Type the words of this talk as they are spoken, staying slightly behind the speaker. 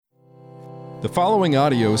The following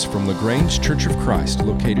audio is from LaGrange Church of Christ,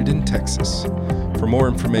 located in Texas. For more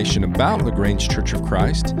information about LaGrange Church of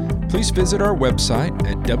Christ, please visit our website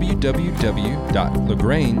at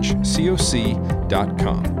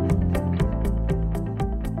www.lagrangecoc.com.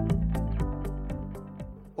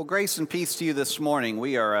 Well, grace and peace to you this morning.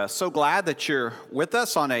 We are so glad that you're with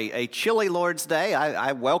us on a chilly Lord's Day.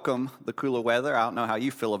 I welcome the cooler weather. I don't know how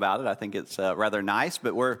you feel about it. I think it's rather nice,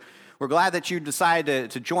 but we're glad that you decided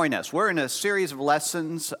to join us. We're in a series of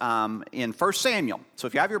lessons in 1 Samuel. So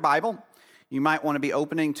if you have your Bible, you might want to be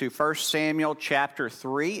opening to 1 Samuel chapter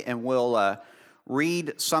 3, and we'll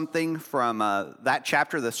read something from that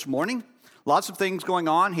chapter this morning. Lots of things going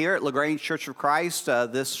on here at LaGrange Church of Christ.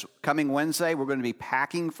 This coming Wednesday, we're going to be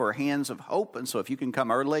packing for Hands of Hope, and so if you can come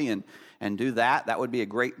early and do that, that would be a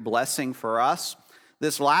great blessing for us.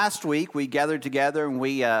 This last week, we gathered together and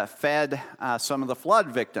we fed some of the flood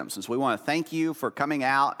victims. And so we want to thank you for coming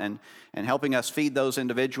out and helping us feed those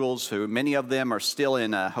individuals who, many of them are still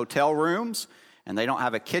in hotel rooms and they don't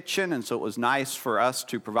have a kitchen. And so it was nice for us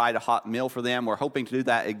to provide a hot meal for them. We're hoping to do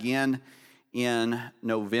that again in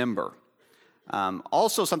November.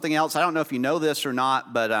 Also, something else, I don't know if you know this or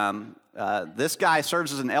not, but this guy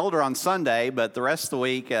serves as an elder on Sunday, but the rest of the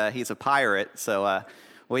week he's a pirate. So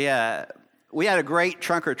we had a great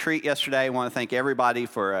trunk or treat yesterday. I want to thank everybody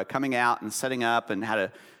for coming out and setting up, and had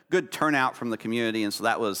a good turnout from the community, and so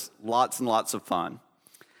that was lots and lots of fun.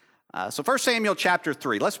 So 1 Samuel chapter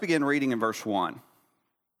 3, let's begin reading in verse 1.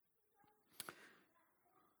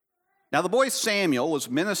 Now the boy Samuel was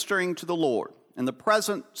ministering to the Lord in the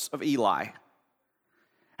presence of Eli.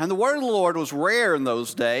 And the word of the Lord was rare in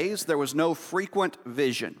those days. There was no frequent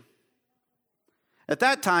vision. At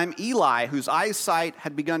that time, Eli, whose eyesight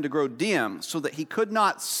had begun to grow dim so that he could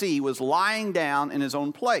not see, was lying down in his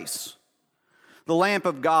own place. The lamp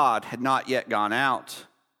of God had not yet gone out,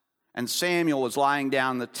 and Samuel was lying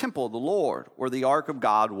down in the temple of the Lord, where the ark of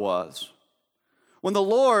God was. When the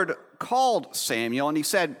Lord called Samuel, and he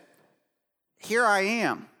said, "Here I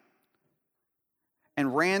am,"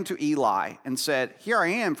 and ran to Eli and said, "Here I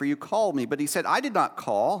am, for you called me." But he said, "I did not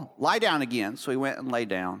call. Lie down again." So he went and lay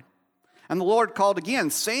down. And the Lord called again,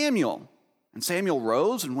 "Samuel." And Samuel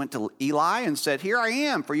rose and went to Eli and said, "Here I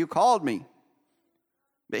am, for you called me."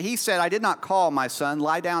 But he said, "I did not call, my son.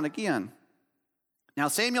 Lie down again." Now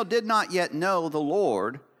Samuel did not yet know the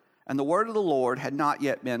Lord, and the word of the Lord had not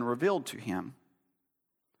yet been revealed to him.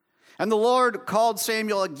 And the Lord called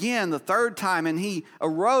Samuel again the third time, and he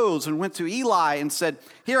arose and went to Eli and said,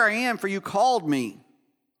 "Here I am, for you called me."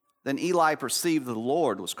 Then Eli perceived that the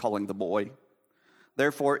Lord was calling the boy.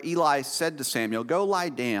 Therefore Eli said to Samuel, "Go lie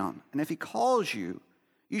down, and if he calls you,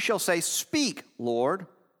 you shall say, 'Speak, Lord,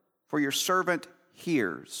 for your servant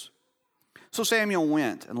hears.'" So Samuel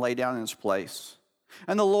went and lay down in his place.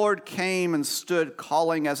 And the Lord came and stood,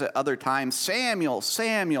 calling as at other times, "Samuel,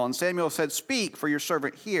 Samuel." And Samuel said, "Speak, for your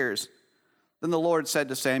servant hears." Then the Lord said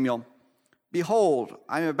to Samuel, "Behold,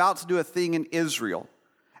 I am about to do a thing in Israel,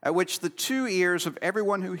 at which the two ears of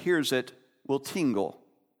everyone who hears it will tingle.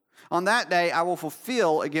 On that day I will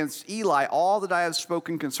fulfill against Eli all that I have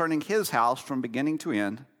spoken concerning his house from beginning to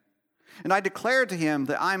end. And I declare to him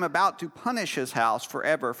that I am about to punish his house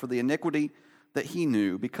forever for the iniquity that he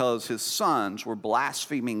knew, because his sons were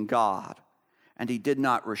blaspheming God, and he did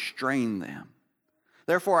not restrain them.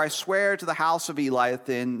 Therefore I swear to the house of Eli that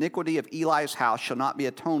the iniquity of Eli's house shall not be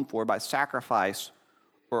atoned for by sacrifice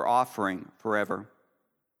or offering forever."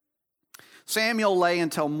 Samuel lay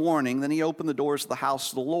until morning. Then he opened the doors of the house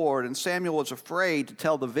of the Lord, and Samuel was afraid to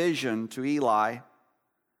tell the vision to Eli.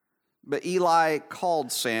 But Eli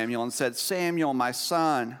called Samuel and said, "Samuel, my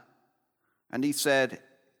son." And he said,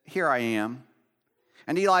 "Here I am."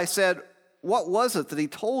 And Eli said, "What was it that he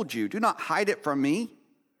told you? Do not hide it from me.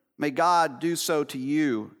 May God do so to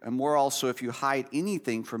you, and more also if you hide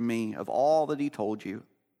anything from me of all that he told you."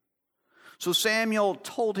 So Samuel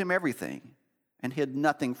told him everything and hid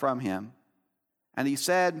nothing from him. And he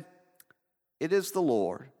said, "It is the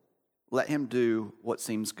Lord. Let him do what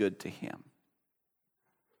seems good to him."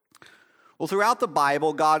 Well, throughout the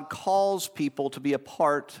Bible, God calls people to be a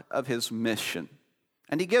part of his mission,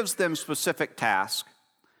 and he gives them specific tasks.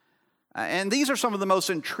 And these are some of the most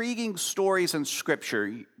intriguing stories in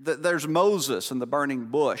Scripture. There's Moses in the burning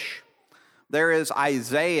bush. There is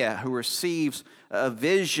Isaiah, who receives a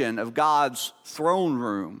vision of God's throne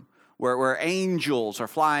room, where angels are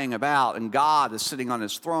flying about and God is sitting on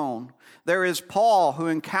his throne. There is Paul, who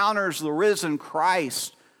encounters the risen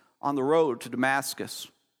Christ on the road to Damascus.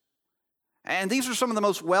 And these are some of the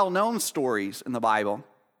most well-known stories in the Bible.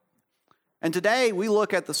 And today we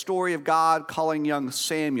look at the story of God calling young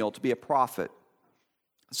Samuel to be a prophet.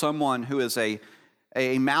 someone who is a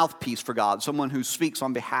mouthpiece for God, someone who speaks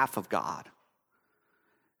on behalf of God.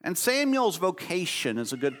 And Samuel's vocation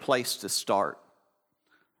is a good place to start.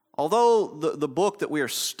 Although the book that we are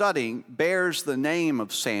studying bears the name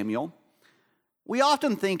of Samuel, we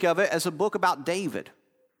often think of it as a book about David.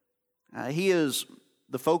 He is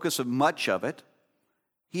the focus of much of it.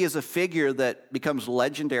 He is a figure that becomes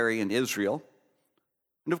legendary in Israel.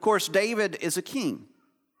 And of course, David is a king.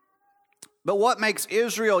 But what makes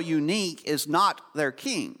Israel unique is not their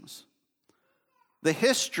kings. The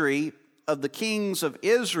history of the kings of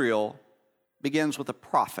Israel begins with a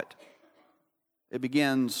prophet. It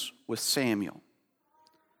begins with Samuel.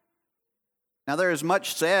 Now, there is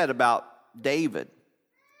much said about David,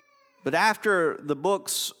 but after the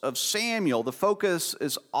books of Samuel, the focus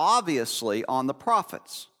is obviously on the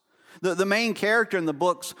prophets. The main character in the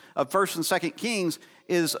books of 1st and 2nd Kings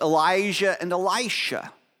is Elijah and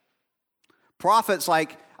Elisha. Prophets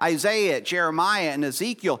like Isaiah, Jeremiah, and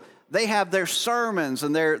Ezekiel, they have their sermons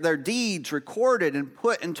and their deeds recorded and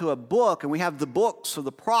put into a book, and we have the books of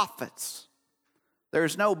the prophets.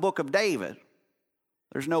 There's no book of David.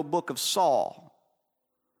 There's no book of Saul.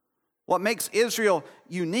 What makes Israel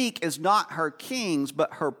unique is not her kings,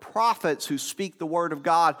 but her prophets who speak the word of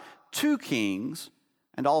God to kings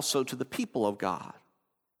and also to the people of God.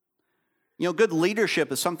 You know, good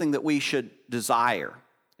leadership is something that we should desire.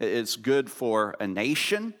 It's good for a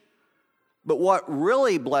nation, but what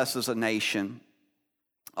really blesses a nation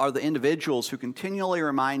are the individuals who continually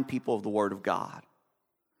remind people of the word of God.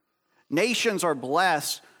 Nations are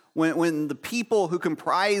blessed when the people who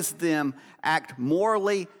comprise them act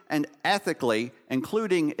morally and ethically,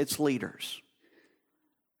 including its leaders.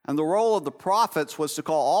 And the role of the prophets was to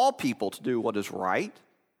call all people to do what is right.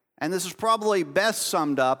 And this is probably best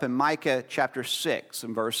summed up in Micah chapter 6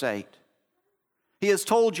 and verse 8. He has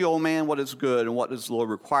told you, O man, what is good and what does the Lord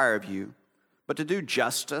require of you, but to do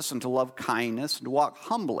justice and to love kindness and to walk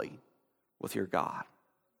humbly with your God.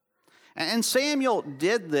 And Samuel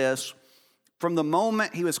did this from the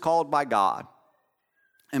moment he was called by God.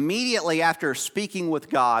 Immediately after speaking with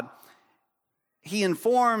God, he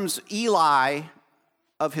informs Eli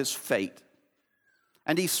of his fate.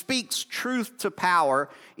 And he speaks truth to power,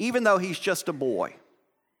 even though he's just a boy.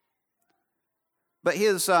 But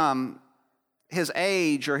his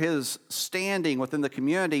age or his standing within the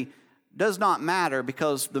community does not matter,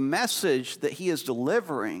 because the message that he is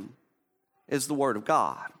delivering is the word of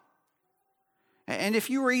God. And if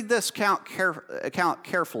you read this account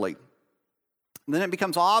carefully, then it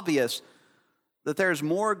becomes obvious that there's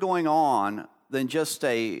more going on than just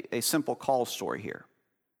a simple call story here.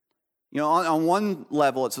 You know, on one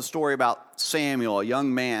level, it's a story about Samuel, a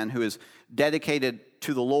young man who is dedicated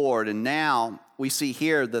to the Lord, and now we see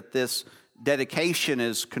here that this dedication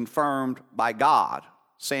is confirmed by God.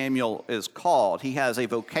 Samuel is called. He has a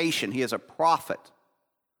vocation. He is a prophet.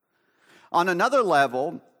 On another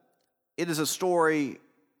level, it is a story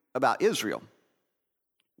about Israel,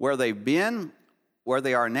 where they've been, where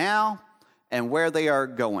they are now, and where they are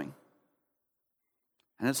going.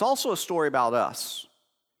 And it's also a story about us.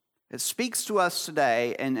 It speaks to us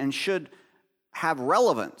today and should have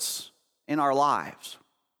relevance in our lives.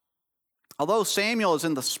 Although Samuel is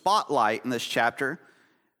in the spotlight in this chapter,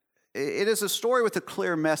 it is a story with a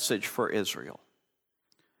clear message for Israel.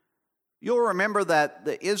 You'll remember that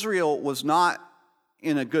Israel was not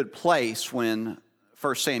in a good place when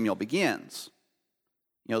 1 Samuel begins.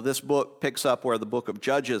 You know, this book picks up where the book of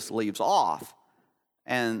Judges leaves off,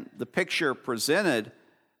 and the picture presented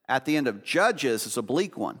at the end of Judges is a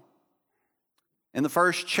bleak one. In the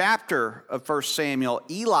first chapter of 1 Samuel,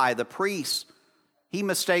 Eli, the priest, he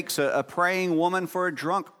mistakes a praying woman for a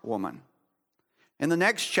drunk woman. In the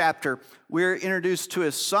next chapter, we're introduced to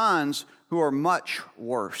his sons, who are much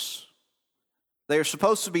worse. They are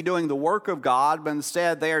supposed to be doing the work of God, but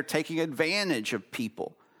instead they are taking advantage of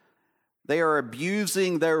people. They are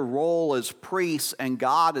abusing their role as priests, and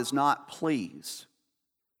God is not pleased.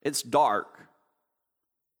 It's dark.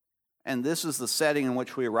 And this is the setting in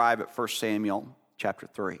which we arrive at 1 Samuel chapter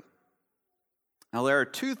 3. Now, there are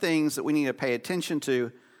two things that we need to pay attention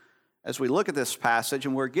to as we look at this passage,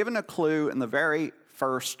 and we're given a clue in the very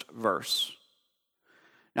first verse.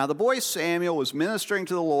 Now, the boy Samuel was ministering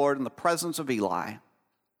to the Lord in the presence of Eli,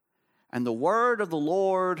 and the word of the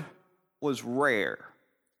Lord was rare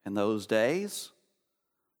in those days.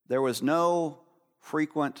 There was no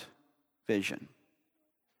frequent vision.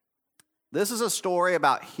 This is a story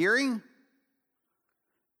about hearing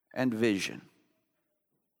and vision.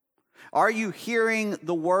 Are you hearing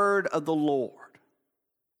the word of the Lord?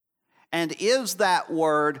 And is that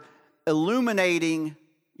word illuminating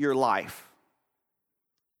your life?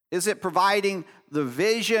 Is it providing the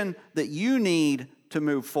vision that you need to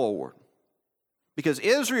move forward? Because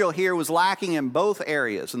Israel here was lacking in both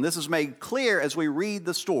areas, and this is made clear as we read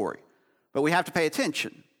the story. But we have to pay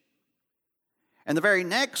attention. And the very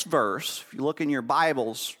next verse, if you look in your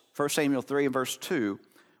Bibles, 1 Samuel 3 and verse 2,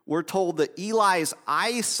 we're told that Eli's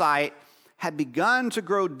eyesight had begun to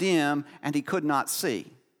grow dim and he could not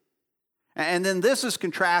see. And then this is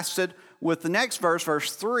contrasted with the next verse,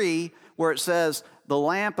 verse 3, where it says, the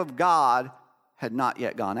lamp of God had not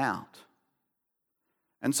yet gone out.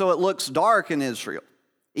 And so it looks dark in Israel.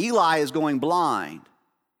 Eli is going blind.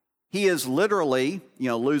 He is literally,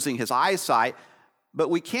 losing his eyesight, but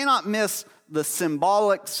we cannot miss the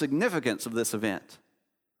symbolic significance of this event.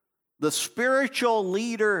 The spiritual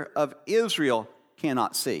leader of Israel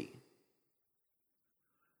cannot see.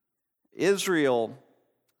 Israel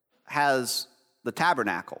has the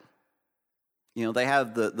tabernacle. They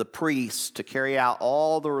have the priests to carry out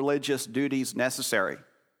all the religious duties necessary,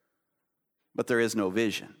 but there is no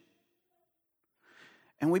vision.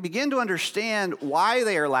 And we begin to understand why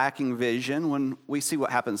they are lacking vision when we see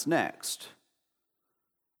what happens next.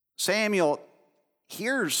 Samuel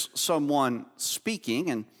hears someone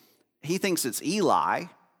speaking, and he thinks it's Eli,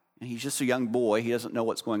 and he's just a young boy. He doesn't know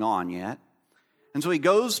what's going on yet. And so he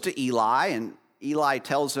goes to Eli, and Eli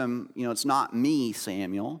tells him, it's not me,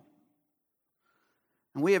 Samuel.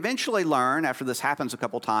 And we eventually learn, after this happens a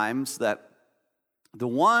couple times, that the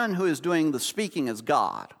one who is doing the speaking is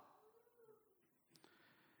God.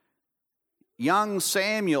 Young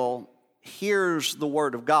Samuel hears the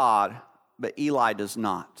word of God, but Eli does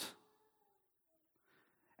not.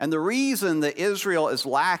 And the reason that Israel is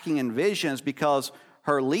lacking in vision is because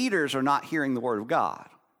her leaders are not hearing the word of God.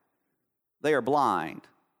 They are blind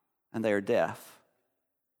and they are deaf.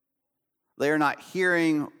 They are not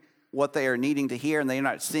hearing what they are needing to hear, and they are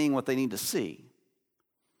not seeing what they need to see.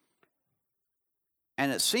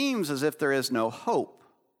 And it seems as if there is no hope.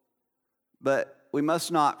 But we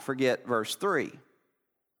must not forget verse 3.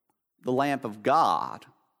 The lamp of God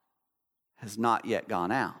has not yet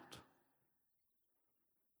gone out.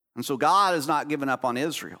 And so God has not given up on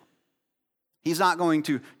Israel. He's not going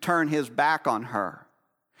to turn his back on her.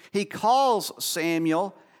 He calls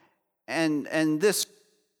Samuel, and this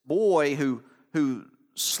boy who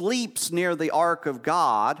sleeps near the ark of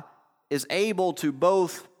God is able to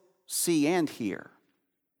both see and hear.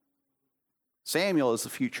 Samuel is the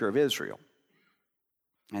future of Israel.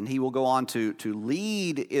 And he will go on to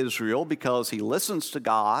lead Israel because he listens to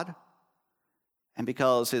God and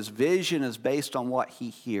because his vision is based on what he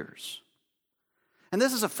hears. And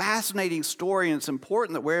this is a fascinating story, and it's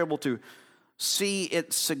important that we're able to see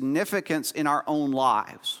its significance in our own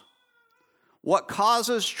lives. What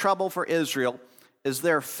causes trouble for Israel is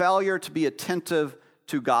their failure to be attentive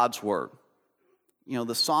to God's word.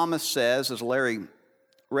 The psalmist says, as Larry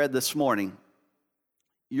read this morning,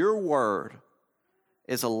 your word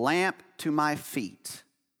is a lamp to my feet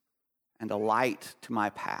and a light to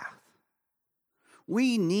my path.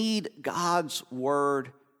 We need God's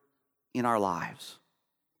word in our lives.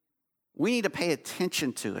 We need to pay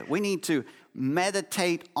attention to it. We need to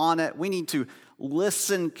meditate on it. We need to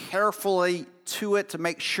listen carefully to it to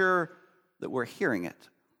make sure that we're hearing it.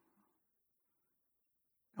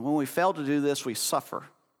 And when we fail to do this, we suffer.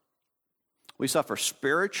 We suffer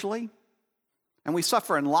spiritually, and we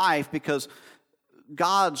suffer in life because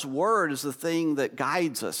God's word is the thing that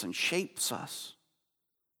guides us and shapes us.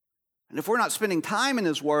 And if we're not spending time in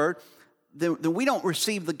his word, then we don't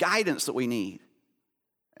receive the guidance that we need.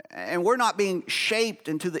 And we're not being shaped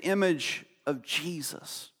into the image of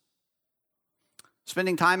Jesus.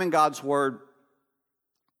 Spending time in God's word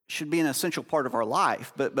should be an essential part of our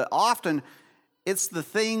life, but often it's the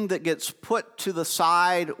thing that gets put to the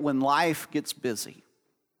side when life gets busy.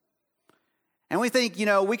 And we think,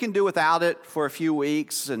 we can do without it for a few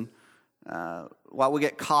weeks, and while we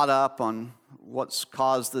get caught up on what's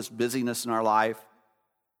caused this busyness in our life.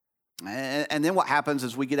 And then what happens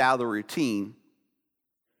is we get out of the routine,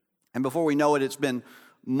 and before we know it, it's been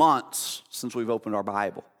months since we've opened our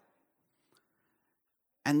Bible.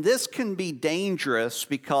 And this can be dangerous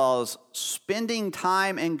because spending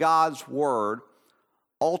time in God's word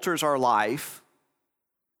alters our life,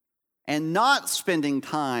 and not spending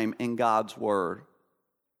time in God's word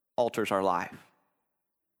alters our life.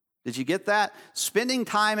 Did you get that? Spending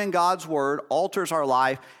time in God's word alters our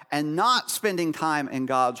life, and not spending time in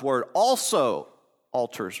God's word also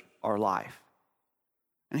alters our life.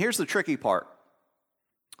 And here's the tricky part.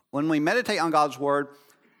 When we meditate on God's word,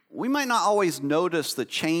 we might not always notice the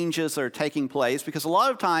changes that are taking place because a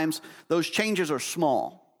lot of times those changes are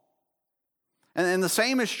small. And the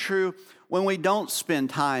same is true when we don't spend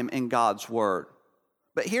time in God's Word.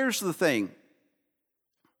 But here's the thing.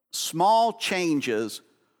 Small changes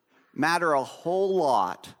matter a whole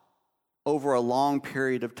lot over a long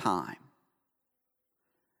period of time.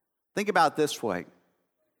 Think about it this way.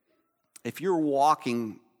 If you're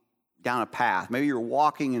walking down a path, maybe you're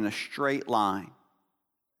walking in a straight line,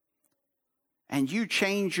 and you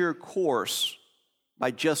change your course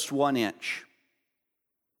by just 1 inch.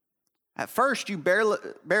 At first, you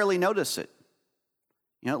barely notice it.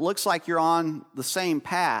 It looks like you're on the same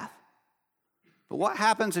path. But what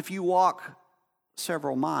happens if you walk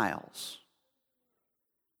several miles?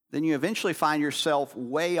 Then you eventually find yourself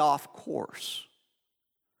way off course.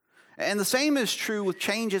 And the same is true with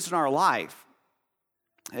changes in our life.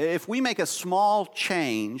 If we make a small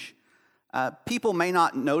change, people may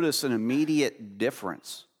not notice an immediate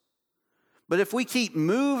difference. But if we keep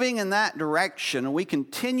moving in that direction and we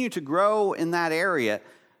continue to grow in that area,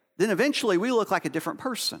 then eventually we look like a different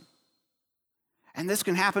person. And this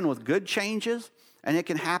can happen with good changes, and it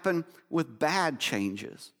can happen with bad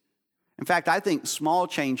changes. In fact, I think small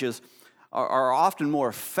changes are often more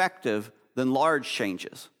effective than large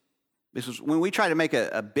changes. Because when we try to make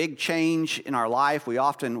a big change in our life, we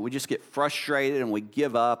just get frustrated and we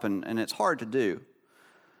give up, and it's hard to do.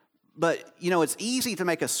 But, it's easy to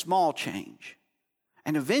make a small change.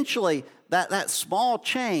 And eventually, that small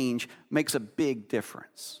change makes a big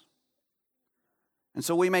difference. And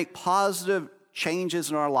so we make positive changes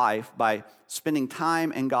in our life by spending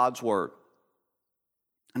time in God's Word.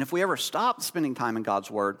 And if we ever stop spending time in God's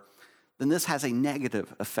Word, then this has a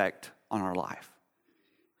negative effect on our life.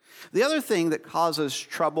 The other thing that causes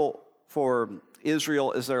trouble for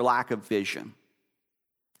Israel is their lack of vision.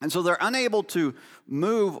 And so they're unable to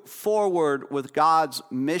move forward with God's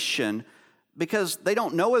mission because they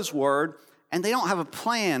don't know His Word and they don't have a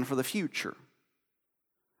plan for the future.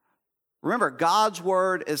 Remember, God's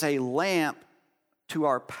Word is a lamp to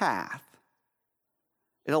our path.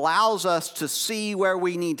 It allows us to see where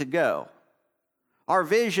we need to go. Our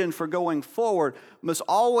vision for going forward must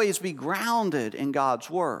always be grounded in God's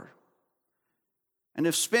Word. And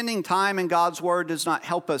if spending time in God's Word does not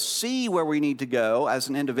help us see where we need to go as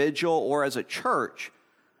an individual or as a church,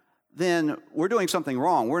 then we're doing something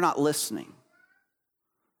wrong. We're not listening.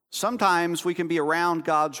 Sometimes we can be around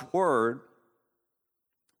God's Word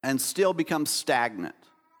and still become stagnant.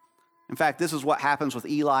 In fact, this is what happens with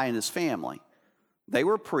Eli and his family. They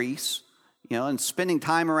were priests, and spending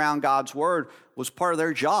time around God's Word was part of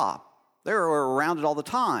their job. They were around it all the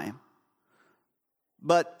time.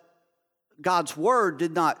 But God's Word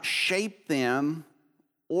did not shape them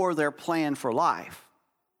or their plan for life.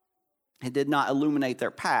 It did not illuminate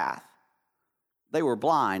their path. They were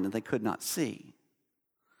blind and they could not see.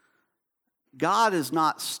 God is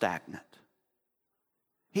not stagnant.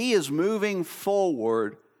 He is moving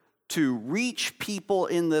forward to reach people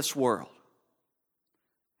in this world.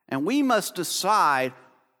 And we must decide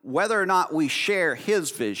whether or not we share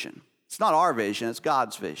His vision. It's not our vision, it's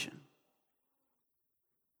God's vision.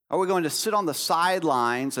 Are we going to sit on the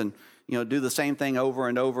sidelines and do the same thing over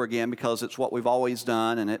and over again because it's what we've always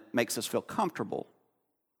done and it makes us feel comfortable?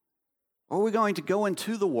 Or are we going to go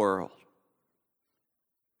into the world,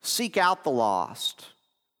 seek out the lost,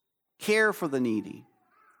 care for the needy,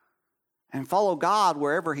 and follow God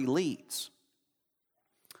wherever He leads?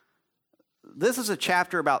 This is a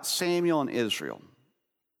chapter about Samuel and Israel,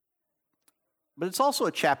 but it's also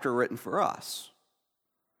a chapter written for us.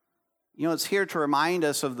 It's here to remind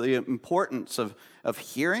us of the importance of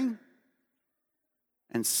hearing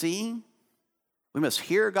and seeing. We must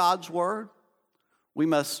hear God's Word. We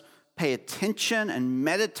must pay attention and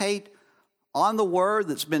meditate on the Word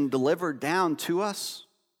that's been delivered down to us.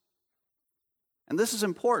 And this is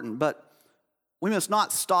important, but we must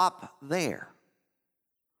not stop there.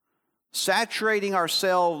 Saturating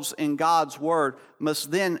ourselves in God's Word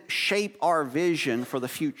must then shape our vision for the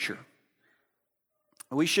future.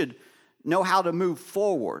 We should know how to move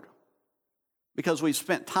forward because we've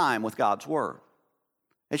spent time with God's Word.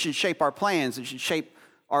 It should shape our plans. It should shape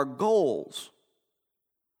our goals.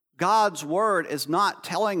 God's Word is not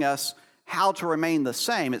telling us how to remain the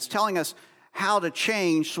same. It's telling us how to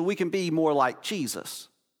change so we can be more like Jesus.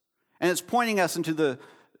 And it's pointing us into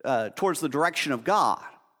towards the direction of God.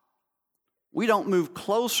 We don't move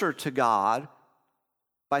closer to God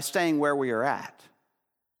by staying where we are at.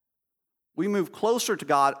 We move closer to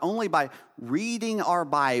God only by reading our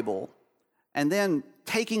Bible and then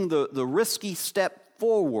taking the risky step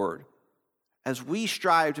forward as we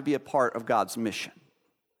strive to be a part of God's mission.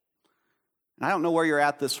 And I don't know where you're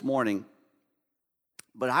at this morning,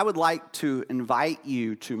 but I would like to invite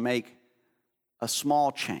you to make a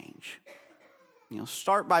small change.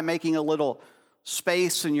 Start by making a little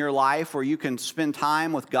space in your life where you can spend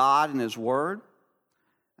time with God and His Word.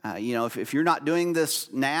 If you're not doing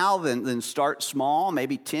this now, then start small,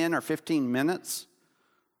 maybe 10 or 15 minutes.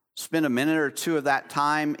 Spend a minute or two of that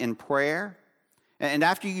time in prayer. And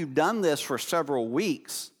after you've done this for several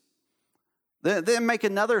weeks, then make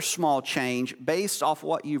another small change based off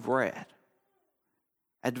what you've read.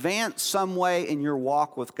 Advance some way in your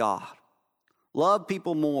walk with God. Love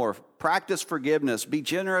people more. Practice forgiveness. Be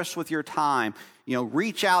generous with your time.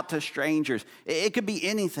 Reach out to strangers. It could be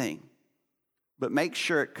anything. But make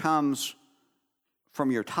sure it comes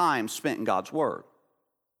from your time spent in God's Word.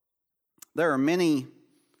 There are many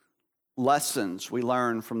lessons we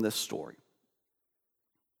learn from this story.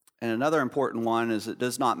 And another important one is it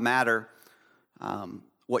does not matter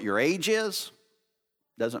what your age is.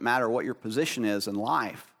 It doesn't matter what your position is in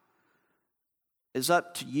life. It's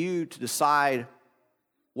up to you to decide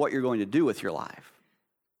what you're going to do with your life.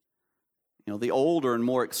 The older and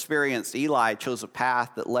more experienced Eli chose a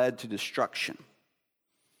path that led to destruction.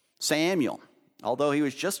 Samuel, although he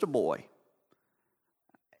was just a boy,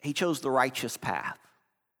 he chose the righteous path.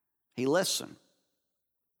 He listened,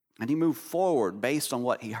 and he moved forward based on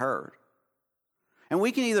what he heard. And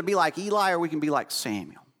we can either be like Eli or we can be like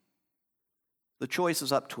Samuel. The choice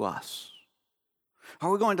is up to us. Are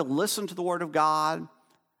we going to listen to the Word of God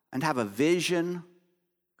and have a vision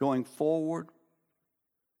going forward?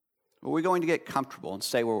 Or are we going to get comfortable and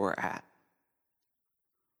stay where we're at?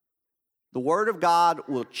 The Word of God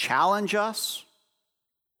will challenge us.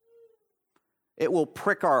 It will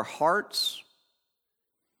prick our hearts.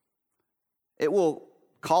 It will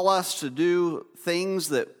call us to do things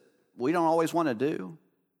that we don't always want to do.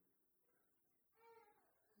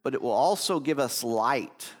 But it will also give us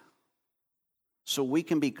light so we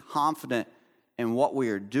can be confident in what we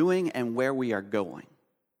are doing and where we are going.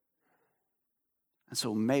 And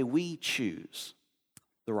so may we choose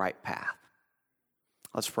the right path.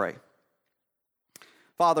 Let's pray.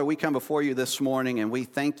 Father, we come before you this morning and we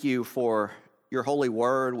thank you for your holy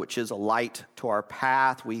word, which is a light to our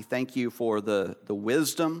path. We thank you for the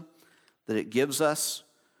wisdom that it gives us.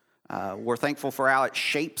 We're thankful for how it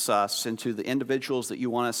shapes us into the individuals that you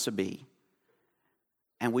want us to be.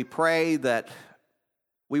 And we pray that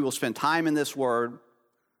we will spend time in this word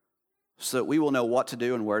so that we will know what to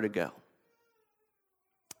do and where to go.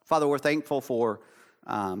 Father, we're thankful for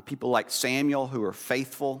people like Samuel who are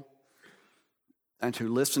faithful and who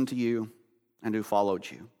listened to you and who followed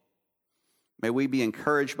you. May we be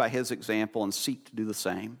encouraged by his example and seek to do the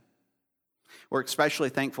same. We're especially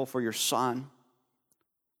thankful for your Son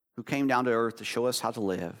who came down to earth to show us how to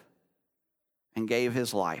live and gave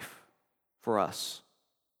his life for us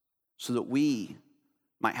so that we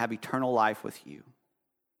might have eternal life with you.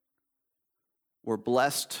 We're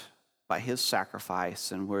blessed by his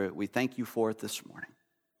sacrifice, and we thank you for it this morning.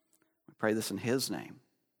 We pray this in his name.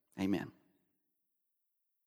 Amen.